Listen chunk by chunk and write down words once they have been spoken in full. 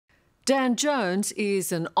Dan Jones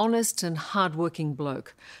is an honest and hard-working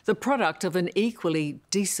bloke, the product of an equally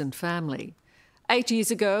decent family. 8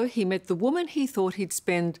 years ago, he met the woman he thought he'd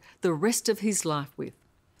spend the rest of his life with.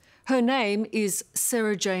 Her name is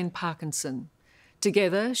Sarah Jane Parkinson.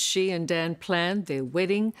 Together, she and Dan planned their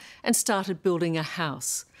wedding and started building a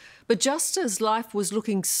house. But just as life was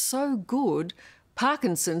looking so good,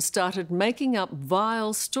 Parkinson started making up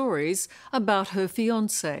vile stories about her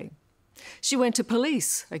fiancé. She went to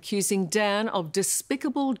police, accusing Dan of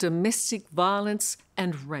despicable domestic violence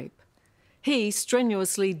and rape. He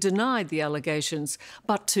strenuously denied the allegations,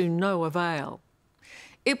 but to no avail.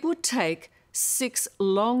 It would take 6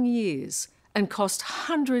 long years and cost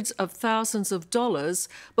hundreds of thousands of dollars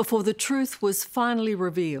before the truth was finally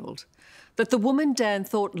revealed, that the woman Dan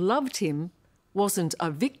thought loved him wasn't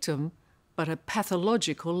a victim, but a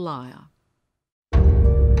pathological liar.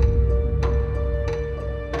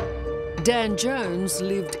 Dan Jones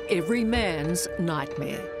lived every man's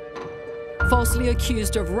nightmare. Falsely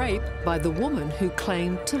accused of rape by the woman who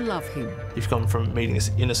claimed to love him. You've gone from meeting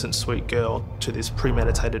this innocent, sweet girl to this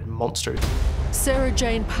premeditated monster. Sarah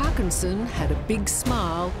Jane Parkinson had a big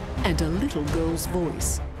smile and a little girl's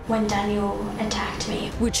voice. When Daniel attacked me,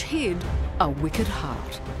 which hid a wicked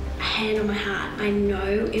heart. Hand on my heart, I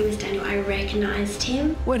know it was Daniel. I recognised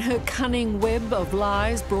him. When her cunning web of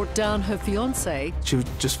lies brought down her fiancé, She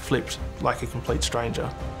just flipped like a complete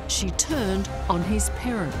stranger. she turned on his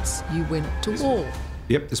parents. You went to war.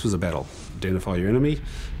 Yep, this was a battle. Identify your enemy,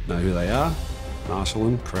 know who they are, marshal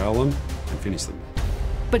them, corral them, and finish them.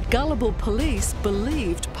 But gullible police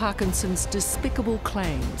believed Parkinson's despicable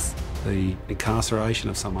claims. The incarceration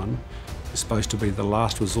of someone is supposed to be the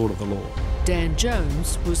last resort of the law. Dan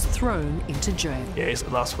Jones was thrown into jail. Yeah, his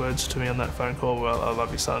last words to me on that phone call were, "I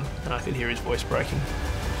love you, son," and I could hear his voice breaking.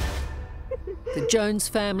 The Jones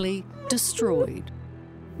family destroyed.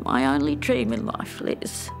 My only dream in life,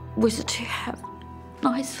 Liz, was to have a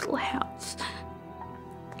nice little house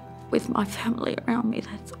with my family around me.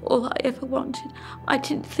 That's all I ever wanted. I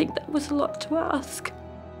didn't think that was a lot to ask.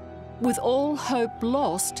 With all hope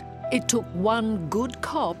lost, it took one good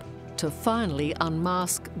cop to finally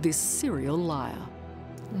unmask this serial liar.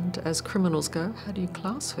 And as criminals go, how do you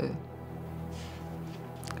class her?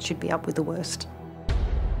 She'd be up with the worst.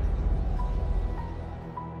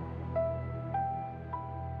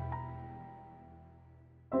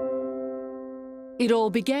 It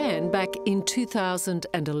all began back in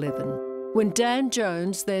 2011, when Dan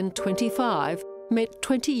Jones, then 25, met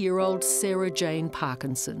 20-year-old Sarah Jane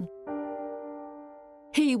Parkinson.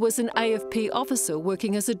 He was an AFP officer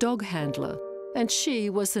working as a dog handler, and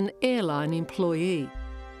she was an airline employee.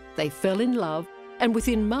 They fell in love and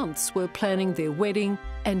within months were planning their wedding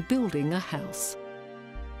and building a house.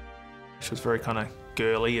 She was very kind of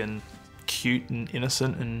girly and cute and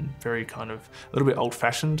innocent and very kind of a little bit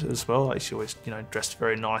old-fashioned as well. Like she always, dressed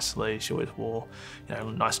very nicely. She always wore,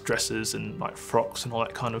 nice dresses and like frocks and all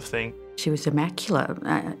that kind of thing. She was immaculate.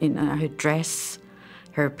 Her dress,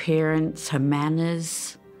 her appearance, her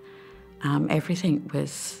manners, everything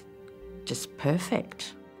was just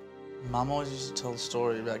perfect. Mum always used to tell the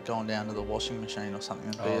story about going down to the washing machine or something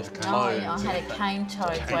and be a toad. I had a cane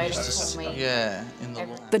toad waiting for me. Yeah, in the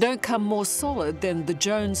lawn. They don't come more solid than the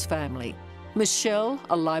Jones family. Michelle,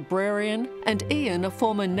 a librarian, and Ian, a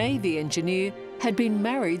former Navy engineer, had been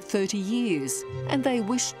married 30 years, and they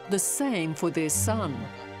wished the same for their son.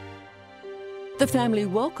 The family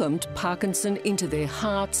welcomed Parkinson into their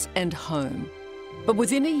hearts and home. But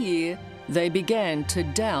within a year, they began to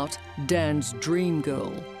doubt Dan's dream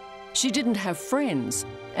girl. She didn't have friends,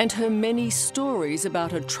 and her many stories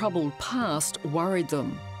about her troubled past worried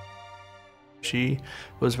them. She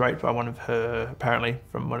was raped by apparently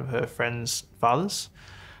from one of her friend's fathers.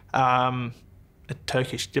 A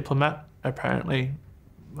Turkish diplomat apparently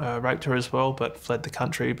raped her as well, but fled the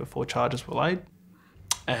country before charges were laid.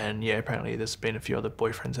 And yeah, apparently there's been a few other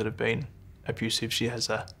boyfriends that have been abusive. She has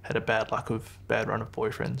had a bad run of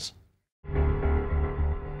boyfriends.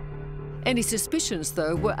 Any suspicions,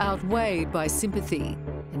 though, were outweighed by sympathy,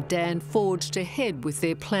 and Dan forged ahead with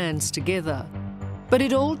their plans together. But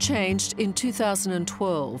it all changed in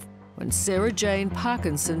 2012, when Sarah Jane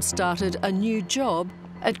Parkinson started a new job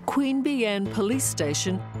at Queen Bee Anne Police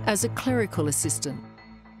Station as a clerical assistant.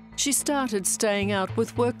 She started staying out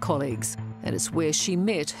with work colleagues, and it's where she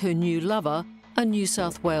met her new lover, a New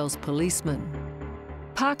South Wales policeman.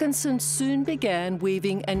 Parkinson soon began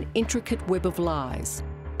weaving an intricate web of lies,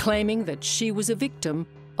 claiming that she was a victim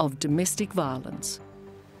of domestic violence.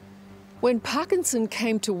 When Parkinson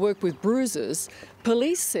came to work with bruises,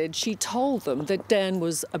 police said she told them that Dan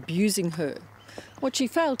was abusing her. What she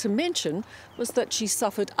failed to mention was that she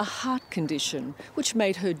suffered a heart condition which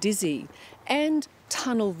made her dizzy, and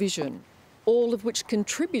tunnel vision, all of which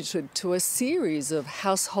contributed to a series of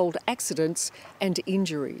household accidents and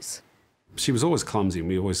injuries. She was always clumsy, and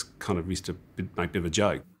we always kind of used to make a bit of a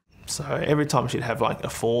joke. So every time she'd have like a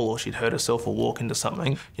fall or she'd hurt herself or walk into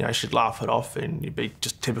something, you know, she'd laugh it off and it'd be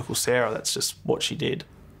just typical Sarah. That's just what she did.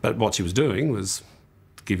 But what she was doing was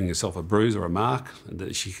giving herself a bruise or a mark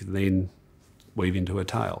that she could then weave into her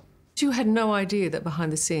tale. You had no idea that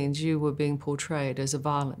behind the scenes you were being portrayed as a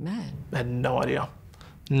violent man? I had no idea.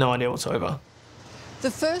 No idea whatsoever.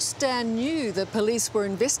 The first Dan knew the police were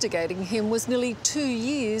investigating him was nearly 2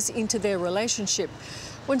 years into their relationship,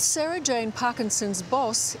 when Sarah Jane Parkinson's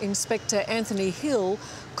boss, Inspector Anthony Hill,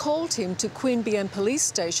 called him to Queanbeyan Police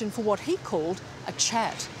Station for what he called a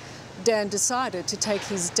chat. Dan decided to take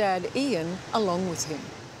his dad, Ian, along with him.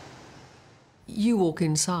 You walk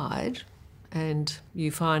inside and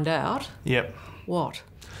you find out... Yep. What?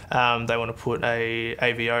 They want to put a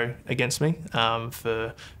AVO against me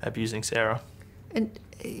for abusing Sarah. And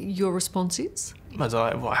your response is? I was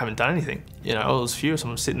like, well, I haven't done anything. You know, I was furious.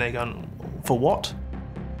 I'm sitting there going, for what?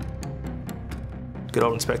 Good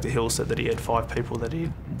old Inspector Hill said that he had 5 people that he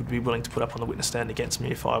would be willing to put up on the witness stand against me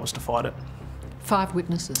if I was to fight it. 5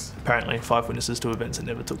 witnesses? Apparently 5 witnesses to events that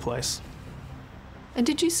never took place. And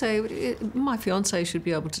did you say, my fiancé should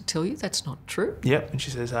be able to tell you that's not true? Yep, and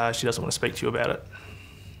she says she doesn't want to speak to you about it.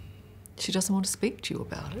 She doesn't want to speak to you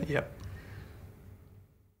about it? Yep.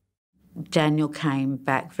 Daniel came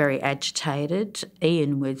back very agitated.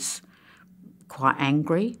 Ian was quite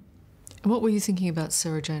angry. And what were you thinking about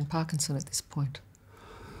Sarah Jane Parkinson at this point?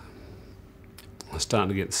 I was starting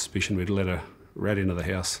to get the suspicion we'd let a rat into the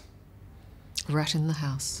house. A rat in the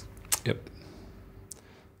house? Yep.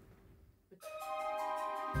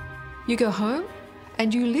 You go home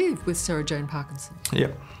and you live with Sarah Jane Parkinson?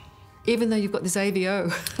 Yep. Even though you've got this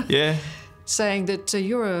AVO? Yeah. Saying that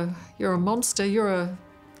you're a monster, you're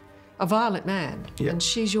a violent man, Yep. and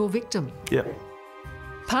she's your victim. Yep.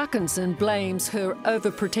 Parkinson blames her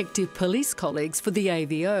overprotective police colleagues for the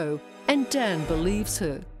AVO, and Dan believes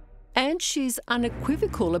her. And she's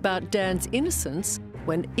unequivocal about Dan's innocence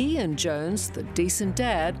when Ian Jones, the decent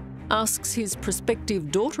dad, asks his prospective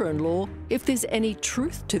daughter-in-law if there's any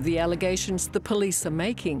truth to the allegations the police are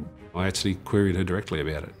making. I actually queried her directly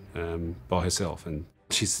about it by herself, and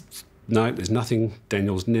she's, no, there's nothing.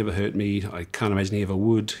 Daniel's never hurt me. I can't imagine he ever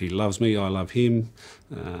would. He loves me, I love him.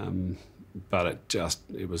 But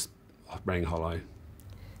it rang hollow.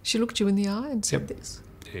 She looked you in the eye and said Yep. this?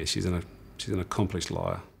 Yeah, she's an accomplished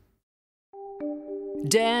liar.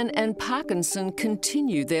 Dan and Parkinson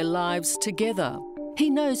continue their lives together. He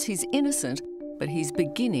knows he's innocent, but he's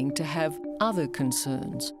beginning to have other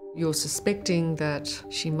concerns. You're suspecting that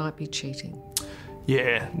she might be cheating?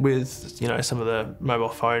 Yeah, with, you know, some of the mobile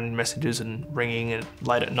phone messages and ringing and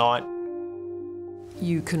late at night.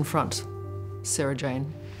 You confront Sarah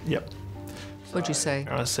Jane. Yep. What'd you say?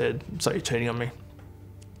 I said, so you're cheating on me.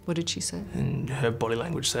 What did she say? And her body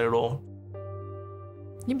language said it all.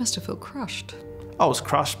 You must have felt crushed. I was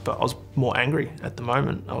crushed, but I was more angry at the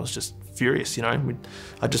moment. I was just furious, you know.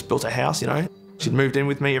 I just built a house, you know. She'd moved in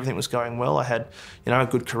with me, everything was going well. I had, you know, a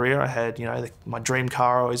good career. I had, you know, my dream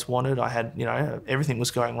car I always wanted. I had, you know, everything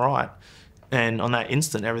was going right. And on that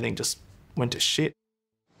instant, everything just went to shit.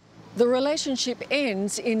 The relationship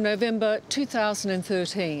ends in November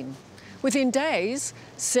 2013. Within days,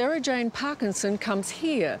 Sarah Jane Parkinson comes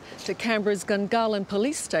here to Canberra's Gungahlin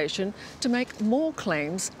Police Station to make more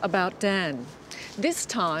claims about Dan. This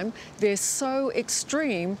time, they're so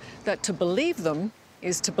extreme that to believe them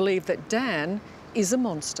is to believe that Dan is a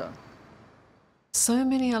monster. So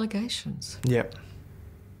many allegations. Yep.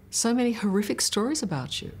 So many horrific stories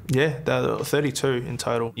about you. Yeah, there were 32 in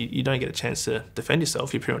total. You don't get a chance to defend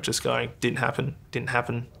yourself. You're pretty much just going, didn't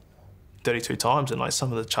happen 32 times. And like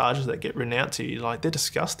some of the charges that get written out to you, like they're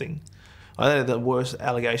disgusting. Like, they're the worst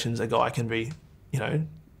allegations a guy can be, you know,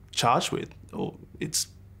 charged with. Or it's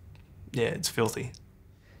filthy.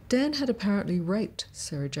 Dan had apparently raped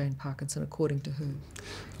Sarah Jane Parkinson, according to her.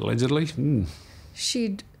 Allegedly?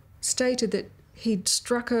 She'd stated that he'd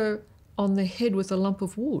struck her on the head with a lump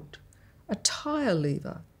of wood, a tyre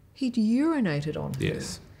lever. He'd urinated on her.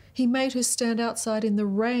 Yes. He made her stand outside in the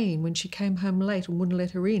rain when she came home late and wouldn't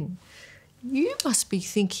let her in. You must be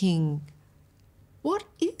thinking, what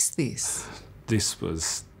is this? This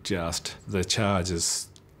was just the charges.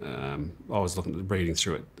 I was reading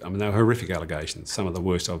through it. I mean, they were horrific allegations, some of the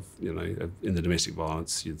worst in the domestic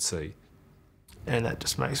violence you'd see. And that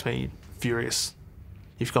just makes me furious.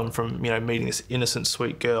 You've gone from, you know, meeting this innocent,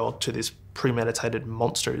 sweet girl to this premeditated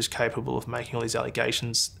monster who's capable of making all these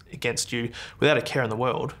allegations against you without a care in the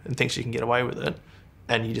world and thinks you can get away with it.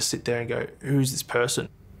 And you just sit there and go, who's this person?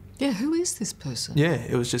 Yeah, who is this person? Yeah,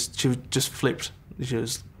 it was just, she just flipped. She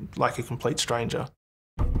was like a complete stranger.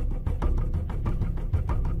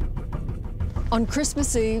 On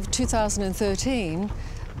Christmas Eve 2013,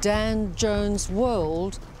 Dan Jones'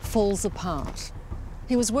 world falls apart.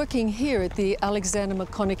 He was working here at the Alexander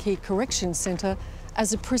McConaughey Correction Centre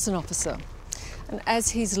as a prison officer. And as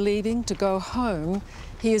he's leaving to go home,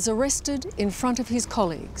 he is arrested in front of his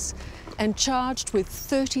colleagues and charged with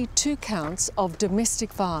 32 counts of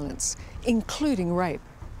domestic violence, including rape.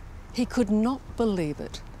 He could not believe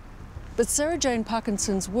it. But Sarah Jane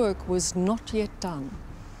Parkinson's work was not yet done.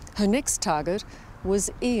 Her next target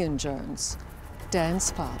was Ian Jones,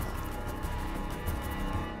 Dan's father.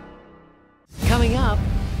 Coming up,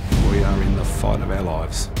 We are in the fight of our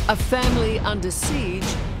lives. a family under siege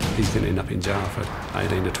He's going to end up in jail for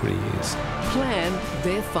 18 to 20 years. plan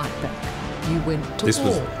their fight back. You went to This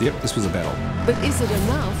was, war. this was a battle. But is it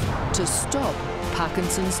enough to stop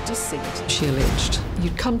Parkinson's deceit? She alleged.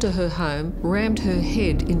 You'd come to her home, rammed her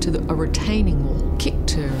head into a retaining wall,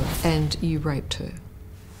 kicked her, and you raped her.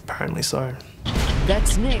 Apparently so.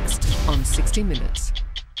 That's next on 60 Minutes.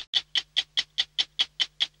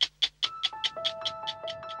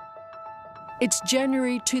 It's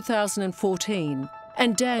January 2014,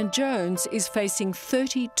 and Dan Jones is facing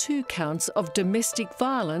 32 counts of domestic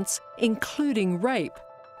violence, including rape,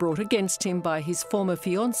 brought against him by his former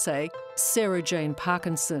fiancée, Sarah Jane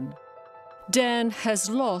Parkinson. Dan has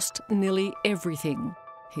lost nearly everything: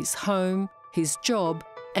 his home, his job,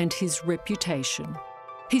 and his reputation.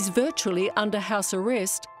 He's virtually under house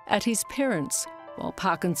arrest at his parents', while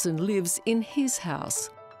Parkinson lives in his house.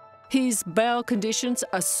 His bail conditions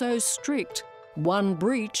are so strict, one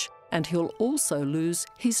breach and he'll also lose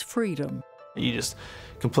his freedom. You just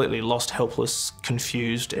completely lost, helpless,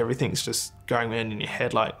 confused. Everything's just going in your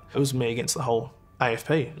head. Like, it was me against the whole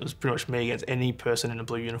AFP. It was pretty much me against any person in a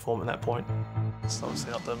blue uniform at that point. It's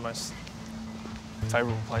obviously not the most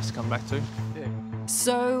favourable place to come back to. Yeah.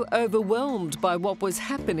 So overwhelmed by what was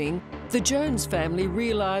happening, the Jones family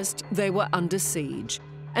realised they were under siege,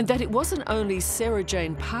 and that it wasn't only Sarah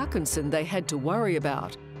Jane Parkinson they had to worry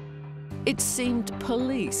about. It seemed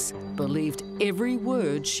police believed every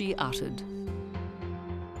word she uttered.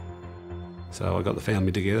 So I got the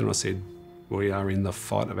family together and I said, we are in the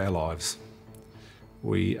fight of our lives.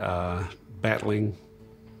 We are battling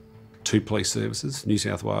two police services, New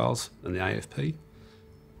South Wales and the AFP.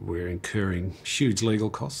 We're incurring huge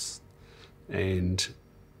legal costs, and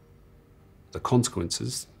the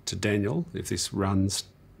consequences to Daniel, if this runs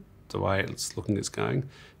the way it's looking it's going,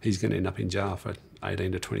 he's going to end up in jail for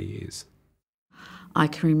 18 to 20 years. I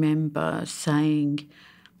can remember saying,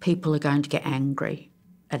 people are going to get angry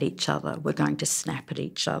at each other. We're going to snap at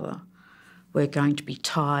each other. We're going to be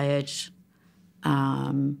tired.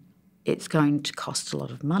 It's going to cost a lot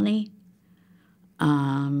of money.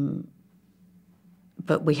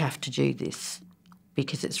 But we have to do this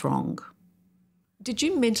because it's wrong. Did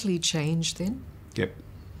you mentally change then? Yep,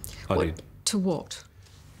 I did. To what?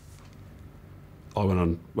 I went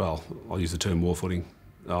on, well, I'll use the term war footing.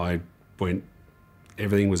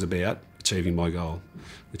 Everything was about achieving my goal,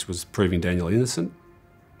 which was proving Daniel innocent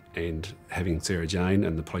and having Sarah Jane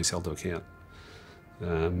and the police held to account.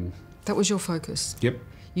 That was your focus? Yep.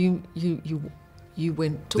 You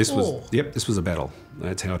went to war? This was a battle.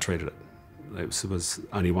 That's how I treated it. It was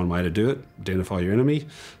only one way to do it: identify your enemy,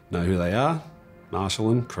 know who they are, marshal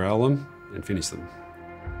them, corral them, and finish them.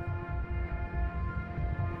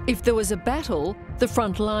 If there was a battle, the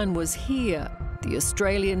front line was here, the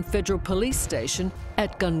Australian Federal Police Station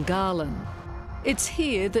at Gungahlin. It's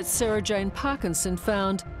here that Sarah Jane Parkinson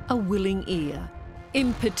found a willing ear.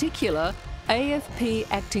 In particular, AFP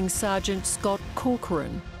Acting Sergeant Scott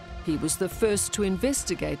Corcoran. He was the first to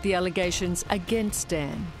investigate the allegations against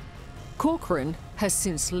Dan. Corcoran has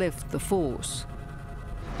since left the force.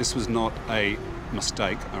 This was not a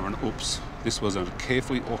mistake or an oops. This was a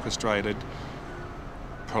carefully orchestrated,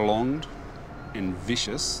 prolonged and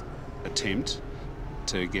vicious attempt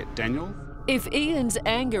to get Daniel. If Ian's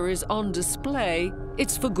anger is on display,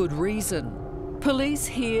 it's for good reason. Police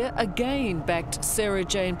here again backed Sarah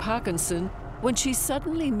Jane Parkinson when she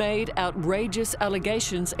suddenly made outrageous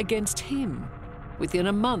allegations against him. Within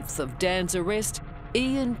a month of Dan's arrest,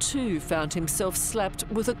 Ian too found himself slapped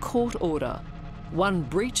with a court order. One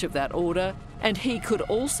breach of that order, and he could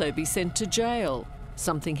also be sent to jail,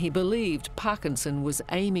 something he believed Parkinson was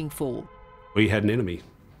aiming for. We had an enemy,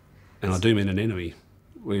 and I do mean an enemy.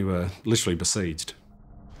 We were literally besieged.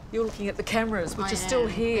 You're looking at the cameras, which are still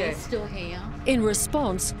here. They're still here. In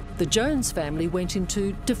response, the Jones family went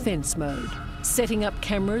into defence mode, setting up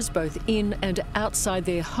cameras both in and outside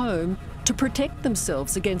their home to protect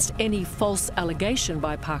themselves against any false allegation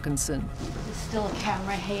by Parkinson. There's still a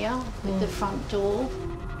camera here with the front door.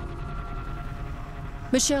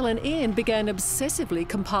 Michelle and Ian began obsessively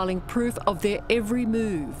compiling proof of their every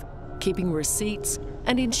move, keeping receipts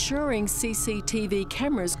and ensuring CCTV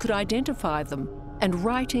cameras could identify them, and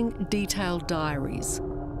writing detailed diaries.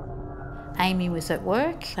 Amy was at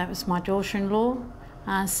work, that was my daughter-in-law.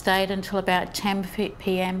 Stayed until about 10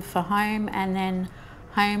 p.m. for home, and then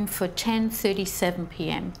home for 10:37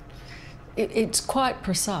 p.m. It's quite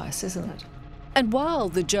precise, isn't it? And while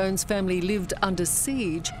the Jones family lived under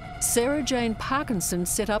siege, Sarah Jane Parkinson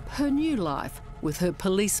set up her new life with her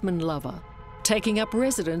policeman lover, taking up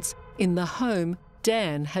residence in the home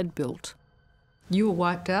Dan had built. You were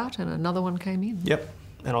wiped out and another one came in? Yep,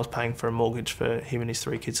 and I was paying for a mortgage for him and his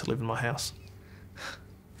 3 kids to live in my house.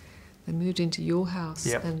 They moved into your house.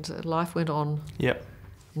 Yep. And life went on. Yep.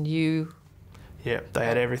 And you... Yep, they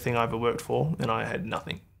had everything I ever worked for and I had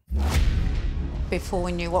nothing. Before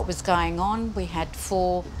we knew what was going on, we had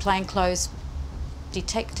 4 plainclothes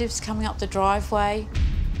detectives coming up the driveway.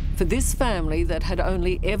 For this family that had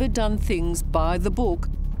only ever done things by the book,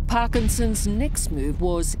 Parkinson's next move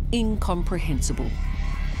was incomprehensible.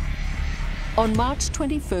 On March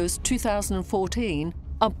 21st, 2014,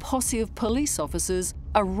 a posse of police officers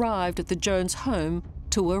arrived at the Jones home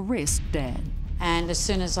to arrest Dan. And as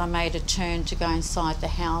soon as I made a turn to go inside the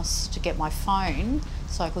house to get my phone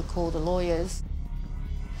so I could call the lawyers,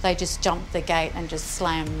 they just jumped the gate and just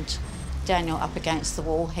slammed Daniel up against the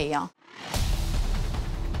wall here.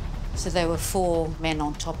 So there were 4 men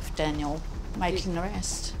on top of Daniel making the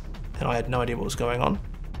arrest. And I had no idea what was going on.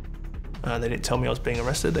 They didn't tell me I was being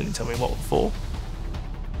arrested, they didn't tell me what for.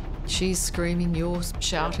 She's screaming, you're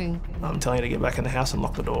shouting. I'm telling you to get back in the house and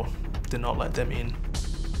lock the door. Did not let them in.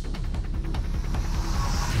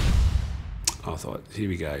 I thought, here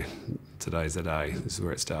we go. Today's the day. This is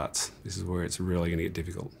where it starts. This is where it's really going to get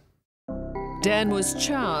difficult. Dan was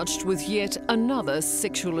charged with yet another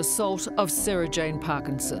sexual assault of Sarah Jane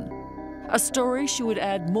Parkinson. A story she would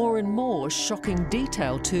add more and more shocking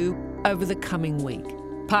detail to over the coming week.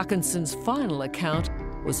 Parkinson's final account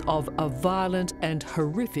was of a violent and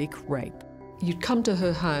horrific rape. You'd come to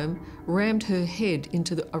her home, rammed her head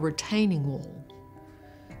into a retaining wall.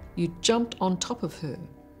 You jumped on top of her.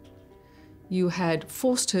 You had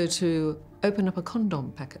forced her to open up a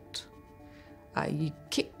condom packet. You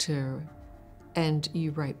kicked her and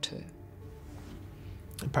you raped her.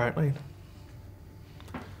 Apparently.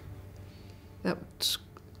 That's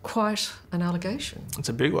quite an allegation. It's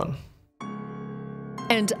a big one.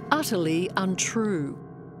 And utterly untrue.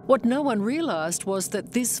 What no one realised was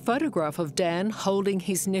that this photograph of Dan holding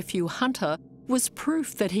his nephew Hunter was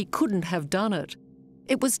proof that he couldn't have done it.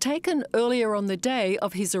 It was taken earlier on the day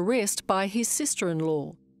of his arrest by his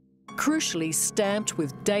sister-in-law. Crucially stamped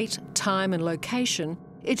with date, time and location,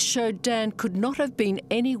 it showed Dan could not have been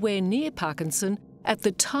anywhere near Parkinson at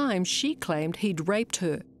the time she claimed he'd raped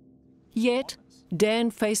her. Yet,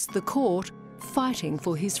 Dan faced the court fighting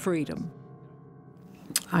for his freedom.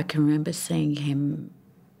 I can remember seeing him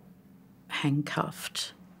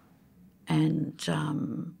handcuffed and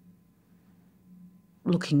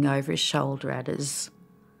looking over his shoulder at us,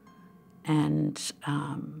 and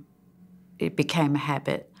it became a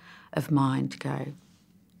habit of mine to go,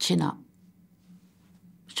 chin up,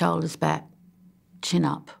 shoulders back, chin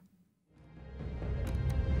up.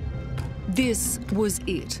 This was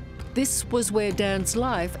it. This was where Dan's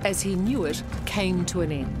life, as he knew it, came to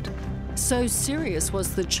an end. So serious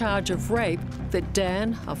was the charge of rape that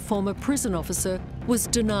Dan, a former prison officer, was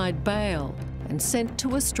denied bail and sent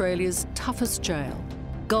to Australia's toughest jail,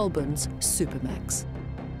 Goulburn's Supermax.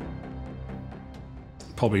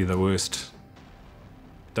 Probably the worst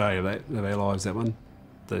day of our lives, that one.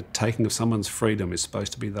 The taking of someone's freedom is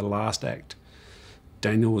supposed to be the last act.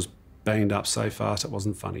 Daniel was banged up so fast it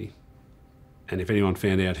wasn't funny. And if anyone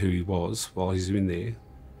found out who he was while he was in there,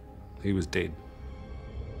 he was dead.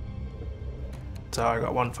 So I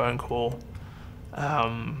got one phone call,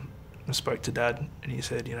 I spoke to Dad, and he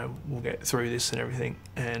said, you know, we'll get through this and everything.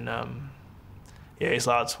 And yeah, his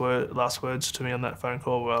last words to me on that phone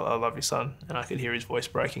call were, I love you, son. And I could hear his voice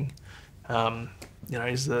breaking. You know,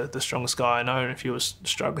 he's the strongest guy I know, and if he was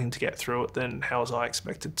struggling to get through it, then how was I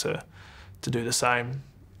expected to do the same?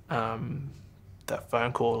 That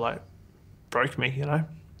phone call, like, broke me, you know?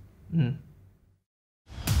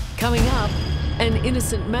 Coming up, an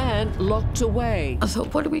innocent man locked away. I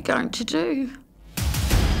thought, what are we going to do?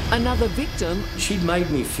 Another victim, She'd made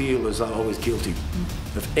me feel as though I was guilty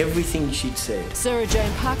of everything she'd said. Sarah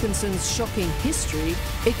Jane Parkinson's shocking history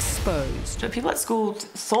exposed. People at school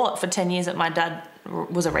thought for 10 years that my dad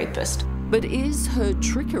was a rapist. But is her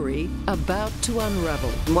trickery about to unravel?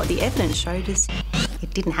 What the evidence showed is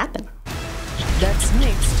it didn't happen. That's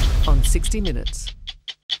next on 60 Minutes.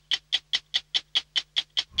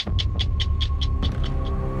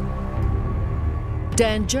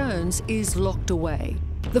 Dan Jones is locked away.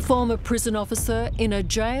 The former prison officer in a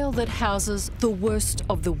jail that houses the worst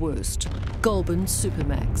of the worst, Goulburn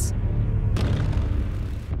Supermax.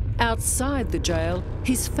 Outside the jail,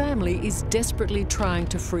 his family is desperately trying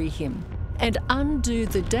to free him and undo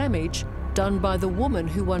the damage done by the woman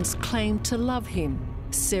who once claimed to love him,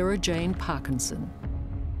 Sarah Jane Parkinson.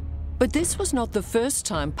 But this was not the first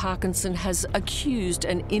time Parkinson has accused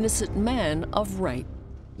an innocent man of rape.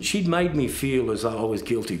 She'd made me feel as though I was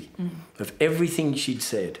guilty of everything she'd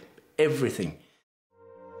said. Everything.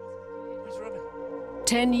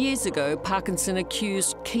 10 years ago, Parkinson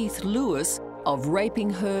accused Keith Lewis of raping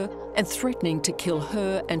her and threatening to kill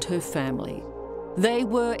her and her family. They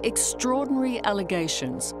were extraordinary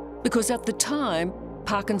allegations because at the time,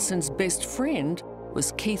 Parkinson's best friend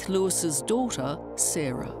was Keith Lewis's daughter,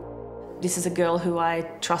 Sarah. This is a girl who I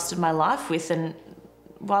trusted my life with, and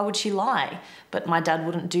why would she lie? But my dad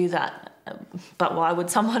wouldn't do that. But why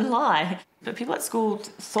would someone lie? But people at school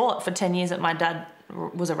thought for 10 years that my dad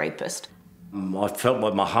was a rapist. I felt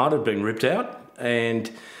like my heart had been ripped out,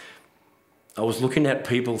 and I was looking at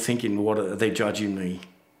people thinking, what are they judging me?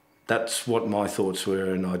 That's what my thoughts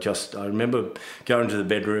were, and I remember going to the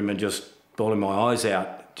bedroom and just bawling my eyes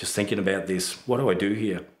out, just thinking about this. What do I do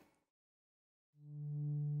here?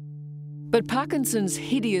 But Parkinson's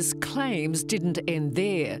hideous claims didn't end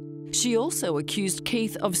there. She also accused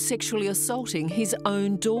Keith of sexually assaulting his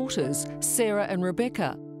own daughters, Sarah and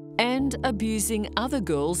Rebecca, and abusing other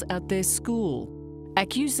girls at their school.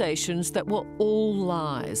 Accusations that were all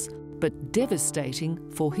lies, but devastating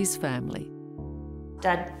for his family.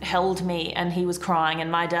 Dad held me and he was crying, and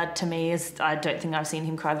my dad to me is, I don't think I've seen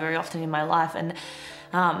him cry very often in my life, and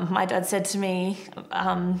my dad said to me,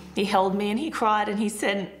 he held me and he cried and he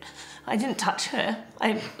said, I didn't touch her.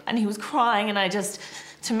 And he was crying, and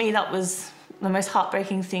to me that was the most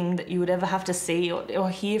heartbreaking thing that you would ever have to see or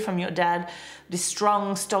hear from your dad, this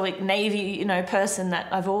strong, stoic Navy, person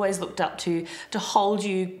that I've always looked up to hold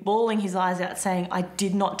you, bawling his eyes out, saying, I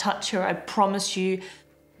did not touch her, I promise you.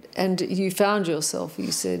 And you found yourself,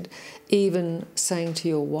 you said, even saying to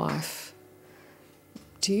your wife,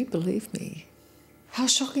 do you believe me? How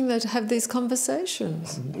shocking though to have these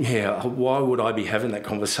conversations. Yeah, why would I be having that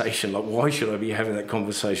conversation? Like, why should I be having that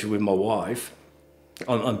conversation with my wife?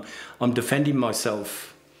 I'm defending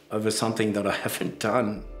myself over something that I haven't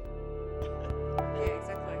done. Yeah,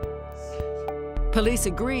 exactly. Police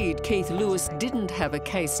agreed Keith Lewis didn't have a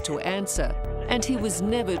case to answer, and he was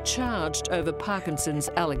never charged over Parkinson's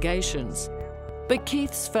allegations. But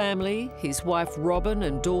Keith's family, his wife Robin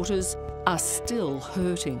and daughters, are still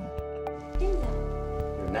hurting.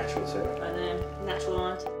 Natural, Sarah. I know, natural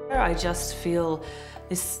aunt. I just feel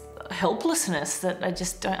this helplessness that I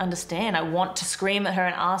just don't understand. I want to scream at her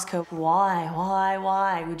and ask her,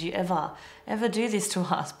 why would you ever do this to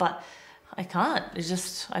us? But I can't.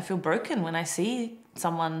 I feel broken when I see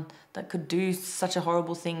someone that could do such a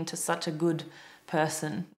horrible thing to such a good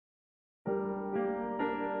person.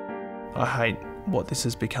 I hate what this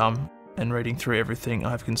has become, and reading through everything,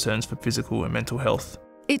 I have concerns for physical and mental health.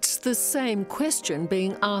 It's the same question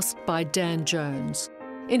being asked by Dan Jones.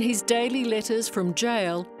 In his daily letters from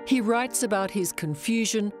jail, he writes about his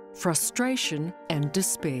confusion, frustration and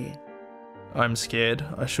despair. I'm scared.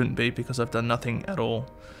 I shouldn't be because I've done nothing at all,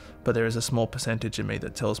 but there is a small percentage of me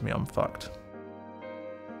that tells me I'm fucked.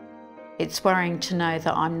 It's worrying to know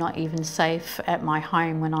that I'm not even safe at my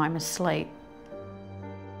home when I'm asleep.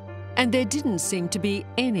 And there didn't seem to be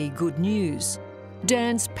any good news.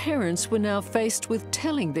 Dan's parents were now faced with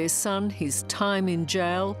telling their son his time in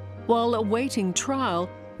jail, while awaiting trial,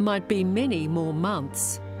 might be many more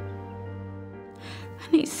months.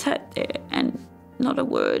 And he sat there and not a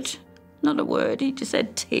word, he just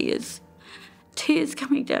had tears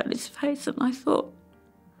coming down his face, and I thought,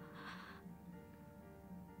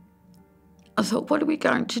 what are we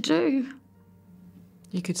going to do?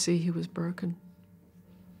 You could see he was broken.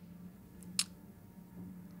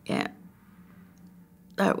 Yeah.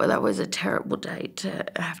 That was a terrible day to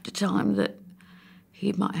have to tell him that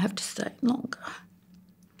he might have to stay longer.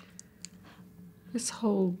 This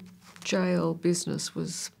whole jail business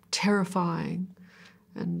was terrifying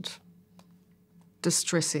and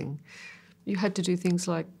distressing. You had to do things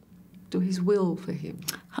like do his will for him?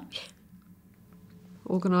 Oh, yeah.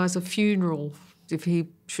 Organise a funeral if he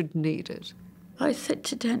should need it? I said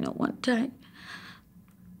to Daniel one day,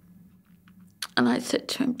 and I said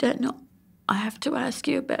to him, Daniel, I have to ask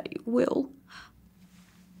you about your will.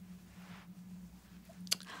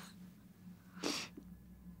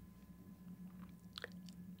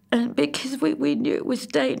 And because we knew it was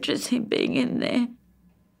dangerous, him being in there.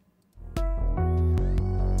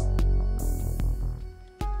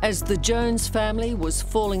 As the Jones family was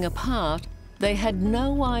falling apart, they had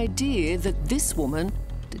no idea that this woman,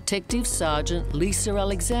 Detective Sergeant Lisa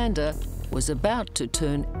Alexander, was about to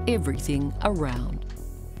turn everything around.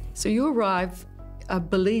 So you arrive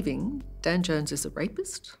believing Dan Jones is a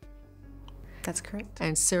rapist? That's correct.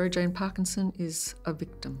 And Sarah Jane Parkinson is a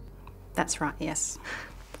victim? That's right, yes.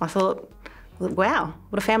 I thought, wow,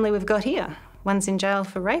 what a family we've got here. One's in jail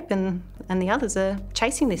for rape and the others are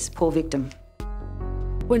chasing this poor victim.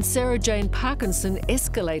 When Sarah Jane Parkinson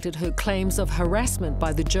escalated her claims of harassment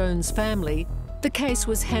by the Jones family, the case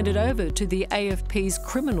was handed over to the AFP's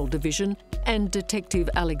Criminal Division and Detective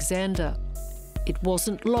Alexander. It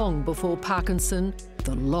wasn't long before Parkinson,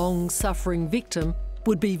 the long-suffering victim,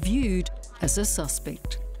 would be viewed as a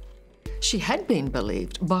suspect. She had been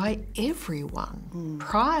believed by everyone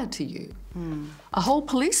prior to you. A whole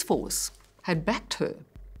police force had backed her.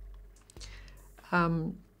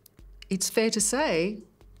 It's fair to say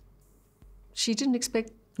she didn't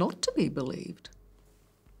expect not to be believed.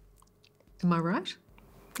 Am I right?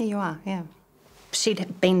 There you are, yeah.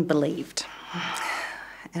 She'd been believed.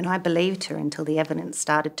 And I believed her until the evidence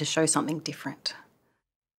started to show something different.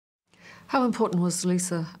 How important was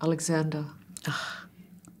Lisa Alexander?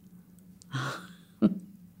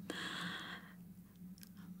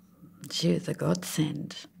 She was a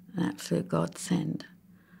godsend, an absolute godsend.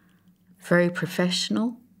 Very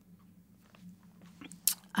professional,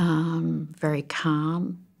 very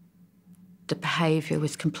calm. The behaviour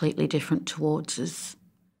was completely different towards us.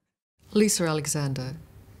 Lisa Alexander,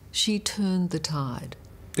 she turned the tide.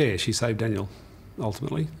 Yeah, she saved Daniel,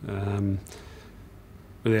 ultimately.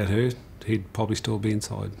 Without her, he'd probably still be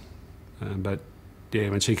inside. But yeah,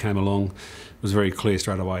 when she came along, it was very clear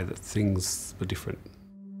straight away that things were different.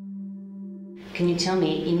 Can you tell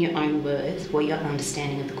me, in your own words, what your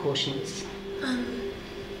understanding of the caution is?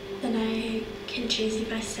 That I can choose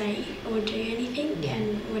if I say or do anything,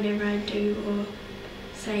 and whatever I do or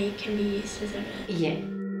say can be used as evidence. Yeah.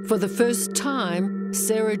 For the first time,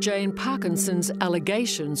 Sarah Jane Parkinson's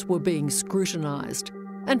allegations were being scrutinised,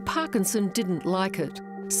 and Parkinson didn't like it,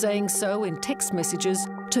 saying so in text messages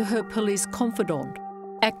to her police confidant,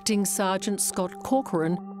 Acting Sergeant Scott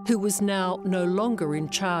Corcoran, who was now no longer in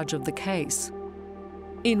charge of the case.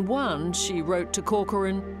 In one, she wrote to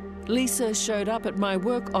Corcoran, "Lisa showed up at my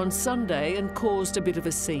work on Sunday and caused a bit of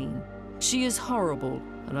a scene. She is horrible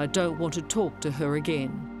and I don't want to talk to her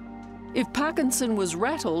again." If Parkinson was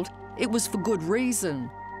rattled, it was for good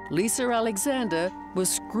reason. Lisa Alexander was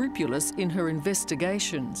scrupulous in her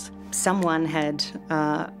investigations. Someone had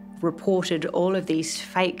reported all of these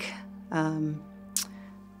fake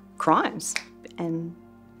crimes and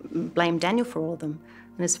blamed Daniel for all of them.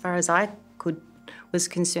 And as far as I was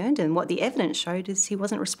concerned, and what the evidence showed, is he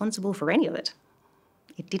wasn't responsible for any of it.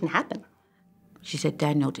 It didn't happen. She said,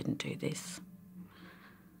 Daniel didn't do this.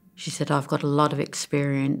 She said, I've got a lot of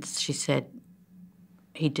experience. She said,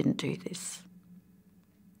 he didn't do this.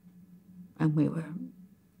 And we were...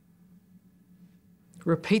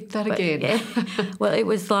 Repeat that again. Yeah. Well, it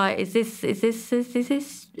was like, is this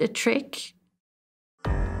a trick?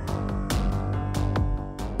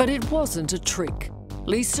 But it wasn't a trick.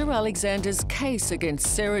 Lisa Alexander's case against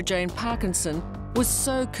Sarah Jane Parkinson was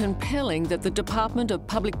so compelling that the Department of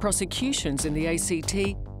Public Prosecutions in the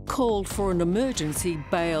ACT called for an emergency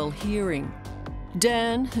bail hearing.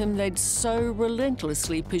 Dan, whom they'd so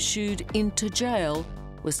relentlessly pursued into jail,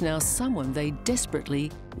 was now someone they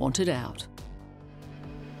desperately wanted out.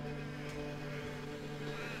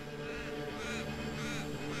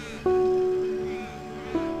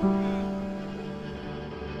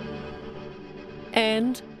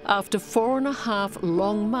 And after 4.5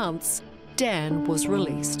 long months, Dan was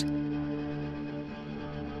released.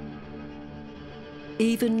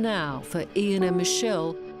 Even now, for Ian and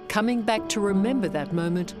Michelle, coming back to remember that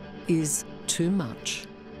moment is too much.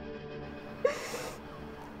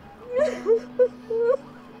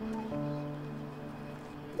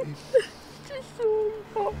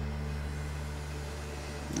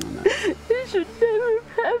 It should never have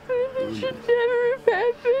happened. It should never have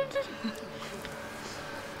happened.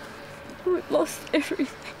 We've lost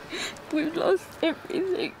everything. We've lost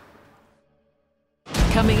everything.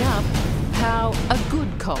 Coming up, how a good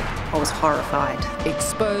cop I was horrified.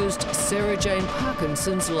 exposed Sarah Jane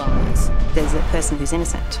Parkinson's lies. There's a person who's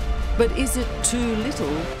innocent. But is it too little,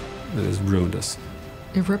 It has ruined us.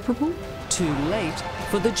 irreparable? Too late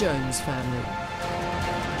for the Jones family?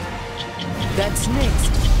 That's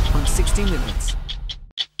next on 60 Minutes.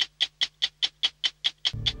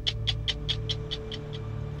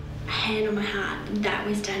 Hand on my heart, that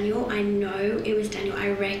was Daniel. I know it was Daniel. I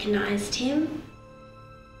recognised him.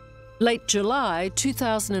 Late July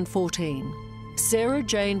 2014, Sarah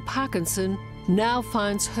Jane Parkinson now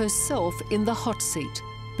finds herself in the hot seat,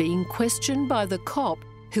 being questioned by the cop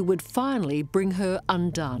who would finally bring her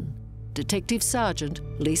undone, Detective Sergeant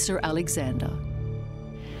Lisa Alexander.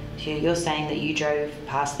 You're saying that you drove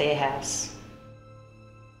past their house.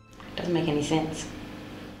 Doesn't make any sense.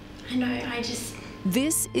 I know, I just...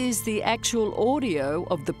 This is the actual audio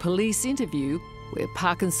of the police interview where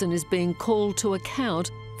Parkinson is being called to account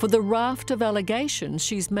for the raft of allegations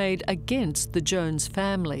she's made against the Jones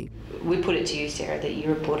family. We put it to you, Sarah, that you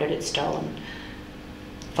reported it stolen,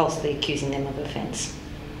 falsely accusing them of offence.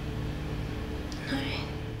 No.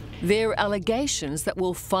 They're allegations that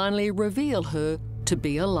will finally reveal her to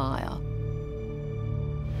be a liar.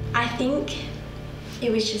 I think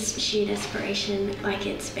it was just sheer desperation. Like,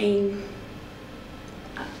 it's been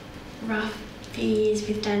a rough few years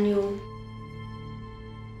with Daniel.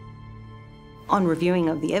 On reviewing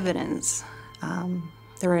of the evidence,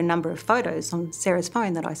 there were a number of photos on Sarah's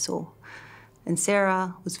phone that I saw, and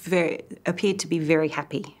Sarah appeared to be very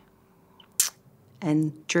happy.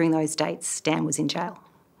 And during those dates, Dan was in jail.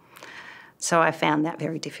 So I found that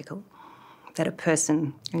very difficult, that a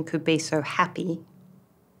person could be so happy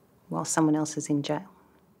while someone else is in jail.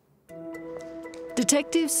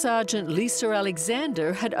 Detective Sergeant Lisa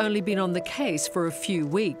Alexander had only been on the case for a few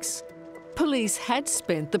weeks. Police had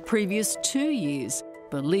spent the previous 2 years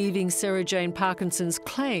believing Sarah Jane Parkinson's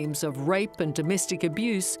claims of rape and domestic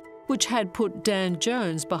abuse, which had put Dan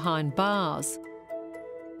Jones behind bars.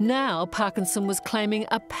 Now Parkinson was claiming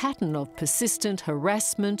a pattern of persistent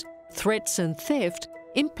harassment, threats and theft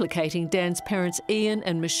implicating Dan's parents Ian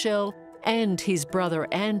and Michelle and his brother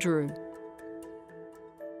Andrew.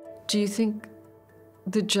 Do you think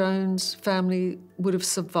the Jones family would have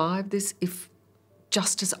survived this if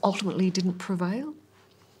justice ultimately didn't prevail?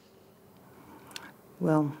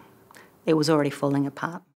 Well, it was already falling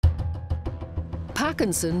apart.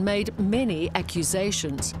 Parkinson made many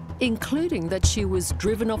accusations, including that she was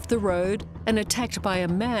driven off the road and attacked by a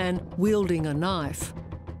man wielding a knife.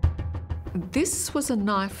 This was a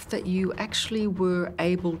knife that you actually were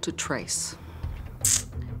able to trace?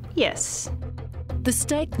 Yes. The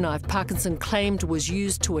steak knife Parkinson claimed was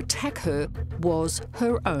used to attack her was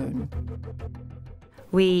her own.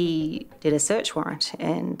 We did a search warrant,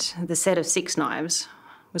 and the set of 6 knives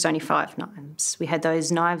was only 5 knives. We had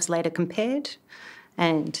those knives later compared,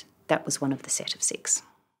 and that was one of the set of 6.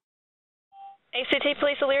 ACT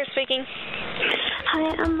Police, Alira speaking.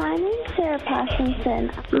 Hi, my name's Sarah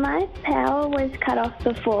Parkinson. My power was cut off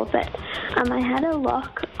before, but I had a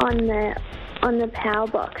lock on the power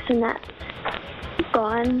box, and that's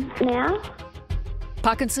gone now.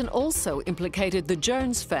 Parkinson also implicated the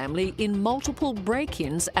Jones family in multiple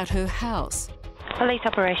break-ins at her house. Police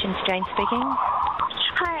Operations, Jane speaking.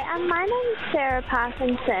 Hi, my name's Sarah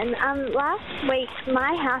Parkinson. Last week,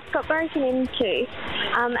 my house got broken into,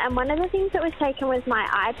 and one of the things that was taken was my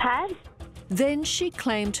iPad. Then she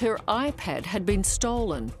claimed her iPad had been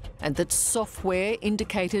stolen and that software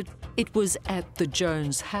indicated it was at the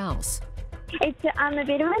Jones house. It's a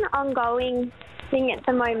bit of an ongoing thing at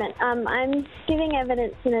the moment. I'm giving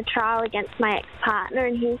evidence in a trial against my ex-partner,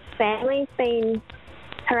 and his family's been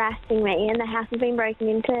harassing me, and the house has been broken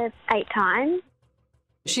into 8 times.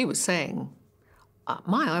 She was saying,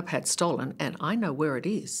 my iPad's stolen and I know where it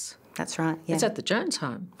is. That's right, yeah. It's at the Jones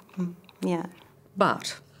home. Yeah.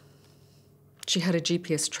 But she had a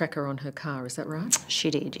GPS tracker on her car, is that right?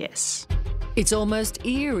 She did, yes. It's almost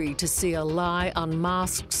eerie to see a lie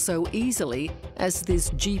unmasked so easily as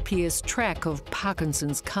this GPS track of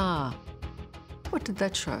Parkinson's car. What did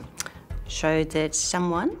that show? Showed that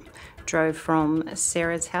someone drove from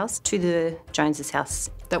Sarah's house to the Joneses' house.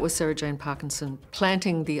 That was Sarah Jane Parkinson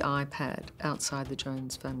planting the iPad outside the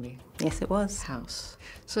Jones family. Yes, it was. House.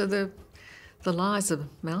 So the lies are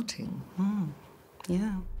mounting.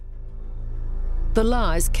 Yeah. The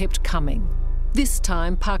lies kept coming. This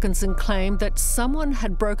time, Parkinson claimed that someone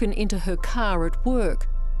had broken into her car at work.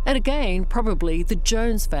 And again, probably the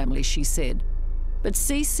Jones family, she said. But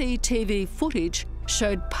CCTV footage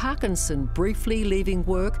showed Parkinson briefly leaving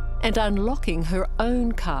work and unlocking her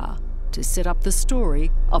own car to set up the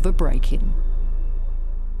story of a break-in.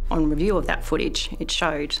 On review of that footage, it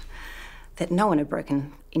showed that no one had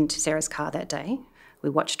broken into Sarah's car that day. We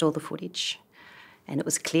watched all the footage, and it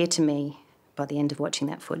was clear to me by the end of watching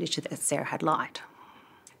that footage that Sarah had lied.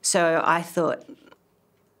 So I thought,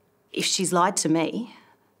 if she's lied to me,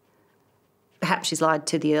 perhaps she's lied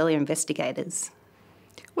to the earlier investigators.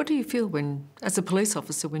 What do you feel when, as a police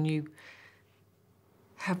officer, when you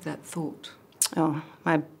have that thought? Oh,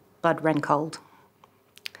 my blood ran cold.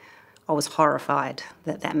 I was horrified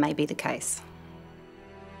that that may be the case.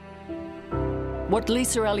 What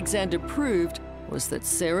Lisa Alexander proved was that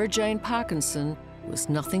Sarah Jane Parkinson was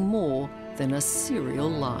nothing more than a serial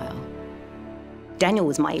liar. Daniel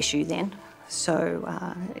was my issue then, so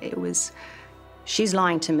it was, she's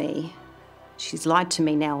lying to me. She's lied to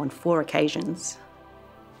me now on 4 occasions.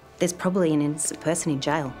 There's probably an innocent person in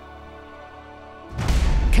jail.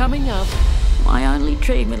 Coming up, my only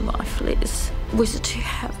dream in life, Liz, was to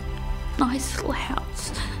have a nice little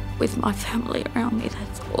house with my family around me.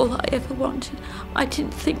 That's all I ever wanted. I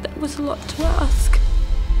didn't think that was a lot to ask.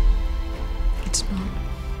 It's not.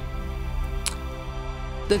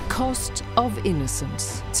 The cost of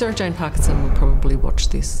innocence. Sarah Jane Parkinson will probably watch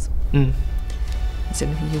this. Is there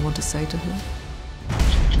anything you want to say to her?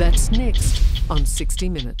 That's next on 60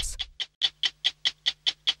 Minutes.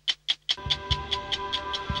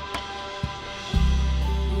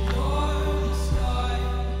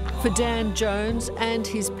 For Dan Jones and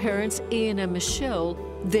his parents, Ian and Michelle,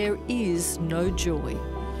 there is no joy.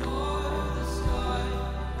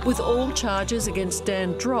 With all charges against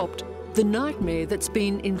Dan dropped, the nightmare that's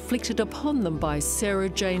been inflicted upon them by Sarah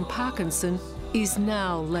Jane Parkinson is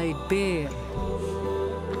now laid bare.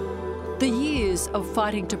 The years of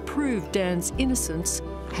fighting to prove Dan's innocence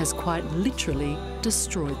has quite literally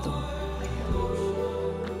destroyed them.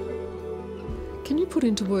 Can you put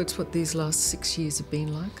into words what these last 6 years have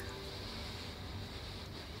been like?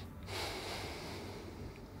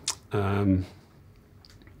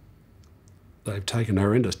 They've taken a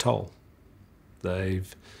horrendous toll.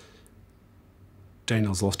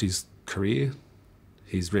 Daniel's lost his career,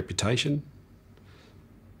 his reputation,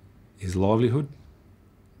 his livelihood,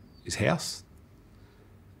 his house.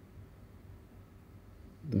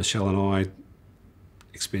 Michelle and I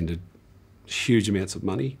expended huge amounts of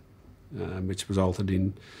money, which resulted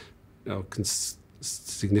in,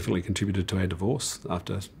 significantly contributed to our divorce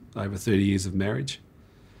after over 30 years of marriage.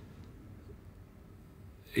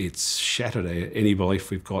 It's shattered any belief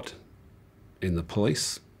we've got in the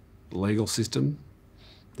police, the legal system,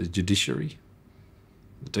 the judiciary,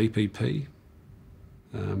 the DPP.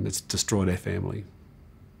 It's destroyed our family.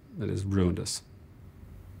 It has ruined us.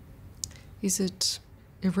 Is it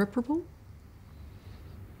irreparable?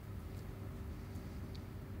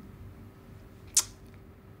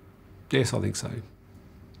 Yes, I think so.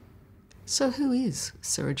 So who is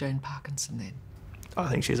Sarah Jane Parkinson then? I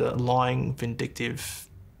think she's a lying, vindictive,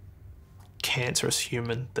 cancerous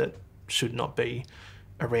human that should not be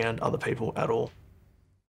around other people at all.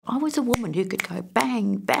 I was a woman who could go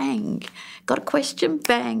bang, bang. Got a question,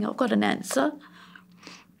 bang, I've got an answer.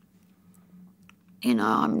 You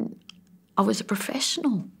know, I was a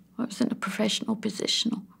professional. I was in a professional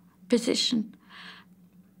position.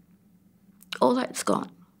 All that's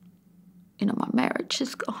gone. You know, my marriage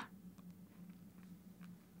is gone.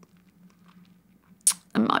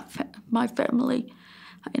 And my family,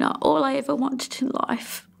 you know, all I ever wanted in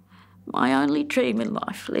life, my only dream in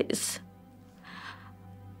life, Liz,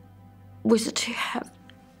 was to have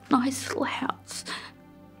a nice little house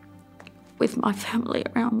with my family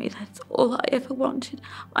around me. That's all I ever wanted.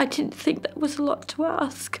 I didn't think that was a lot to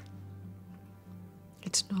ask.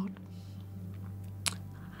 It's not.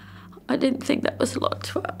 I didn't think that was a lot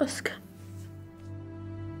to ask.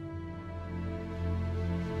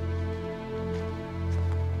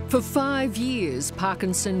 For 5 years,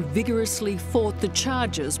 Parkinson vigorously fought the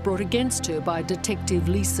charges brought against her by Detective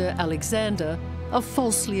Lisa Alexander of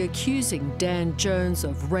falsely accusing Dan Jones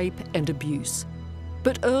of rape and abuse.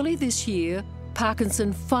 But early this year,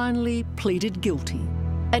 Parkinson finally pleaded guilty,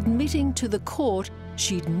 admitting to the court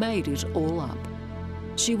she'd made it all up.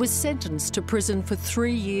 She was sentenced to prison for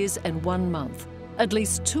 3 years and 1 month. At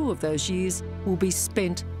least 2 of those years will be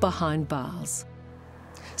spent behind bars.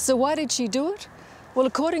 So why did she do it? Well,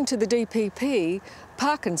 according to the DPP,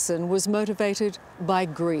 Parkinson was motivated by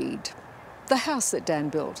greed. The house that Dan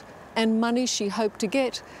built and money she hoped to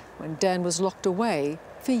get when Dan was locked away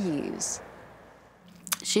for years.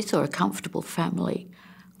 She saw a comfortable family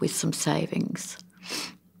with some savings.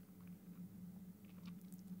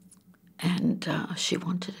 And she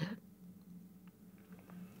wanted it.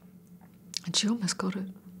 And she almost got it.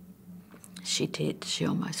 She did. She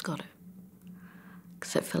almost got it.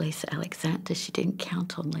 Except for Lisa Alexander, she didn't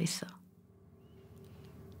count on Lisa.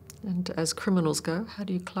 And as criminals go, how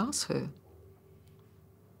do you class her?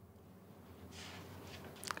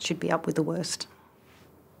 She'd be up with the worst.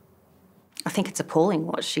 I think it's appalling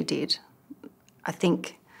what she did. I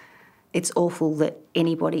think it's awful that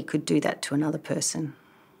anybody could do that to another person.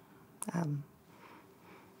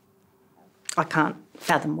 I can't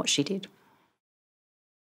fathom what she did.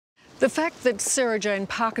 The fact that Sarah Jane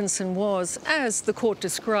Parkinson was, as the court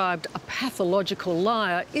described, a pathological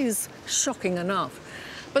liar is shocking enough.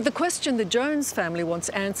 But the question the Jones family wants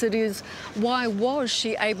answered is, why was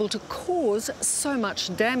she able to cause so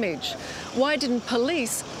much damage? Why didn't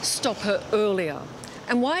police stop her earlier?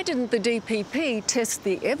 And why didn't the DPP test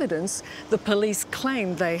the evidence the police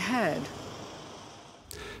claimed they had?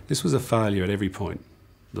 This was a failure at every point.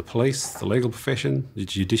 The police, the legal profession, the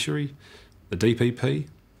judiciary, the DPP,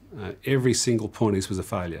 every single point this was a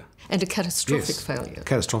failure. And a catastrophic Yes, failure.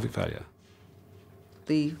 Catastrophic failure.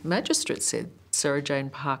 The magistrate said Sarah Jane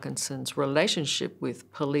Parkinson's relationship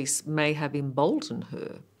with police may have emboldened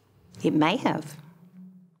her. It may have.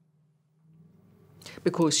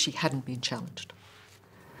 Because she hadn't been challenged.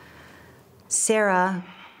 Sarah,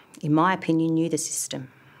 in my opinion, knew the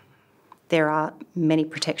system. There are many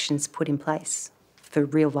protections put in place for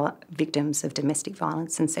real victims of domestic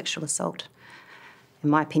violence and sexual assault. And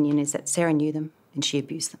my opinion is that Sarah knew them and she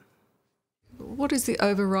abused them. What is the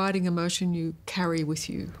overriding emotion you carry with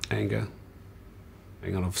you? Anger.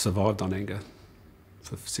 And I've survived on anger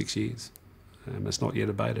for 6 years. It's not yet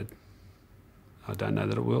abated. I don't know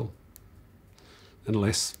that it will,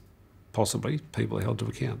 unless possibly people are held to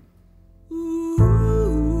account.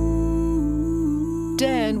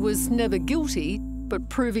 Dan was never guilty, but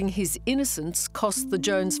proving his innocence cost the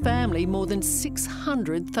Jones family more than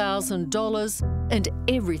 $600,000 and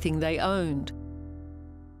everything they owned.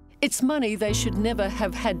 It's money they should never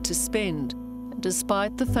have had to spend. And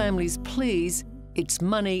despite the family's pleas, it's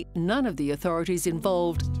money none of the authorities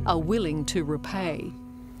involved are willing to repay.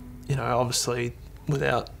 You know, obviously,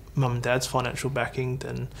 without Mum and Dad's financial backing,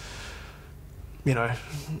 then, you know,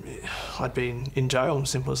 I'd be in jail,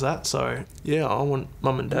 simple as that. So, yeah, I want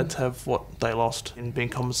Mum and Dad to have what they lost and being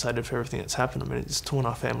compensated for everything that's happened. I mean, it's torn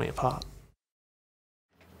our family apart.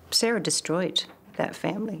 Sarah destroyed that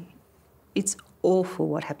family. It's awful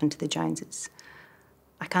what happened to the Joneses.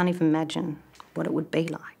 I can't even imagine what it would be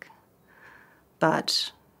like.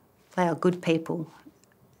 But they are good people,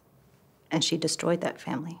 and she destroyed that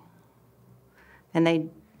family. And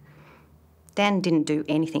Dan didn't do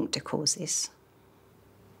anything to cause this.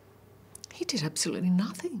 He did absolutely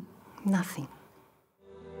nothing. Nothing.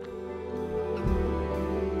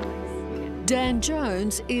 Dan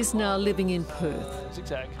Jones is now living in Perth.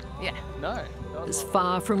 Zigzag. Yeah. No. As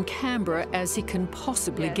far from Canberra as he can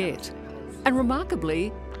possibly get. And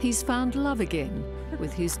remarkably, he's found love again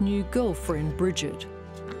with his new girlfriend, Bridget.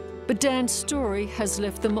 But Dan's story has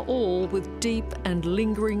left them all with deep and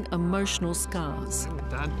lingering emotional scars.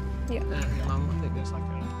 Dad? Yeah. Mum, I think there's like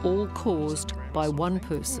a... All caused by one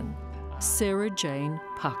person, Sarah Jane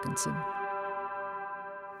Parkinson.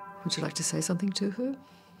 Would you like to say something to her?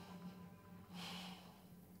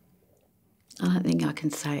 I don't think I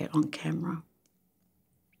can say it on camera.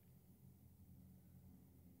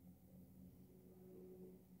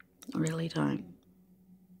 I really don't.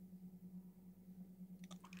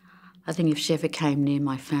 I think if she ever came near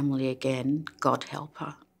my family again, God help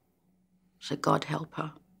her. So God help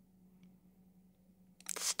her.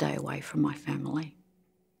 Stay away from my family.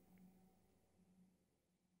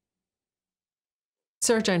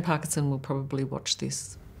 Sarah Jane Parkinson will probably watch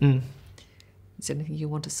this. Mm. Is there anything you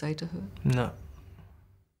want to say to her? No.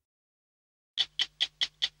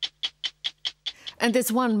 And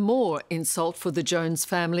there's one more insult for the Jones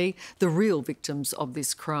family, the real victims of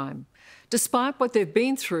this crime. Despite what they've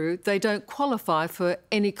been through, they don't qualify for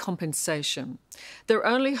any compensation. Their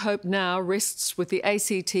only hope now rests with the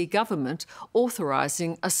ACT government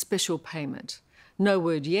authorising a special payment. No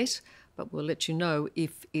word yet, but we'll let you know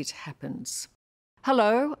if it happens.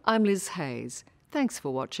 Hello, I'm Liz Hayes. Thanks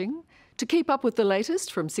for watching. To keep up with the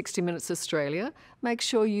latest from 60 Minutes Australia, make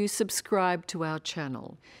sure you subscribe to our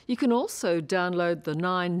channel. You can also download the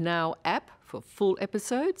 9 Now app for full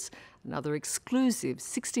episodes and other exclusive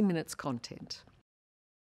 60 Minutes content.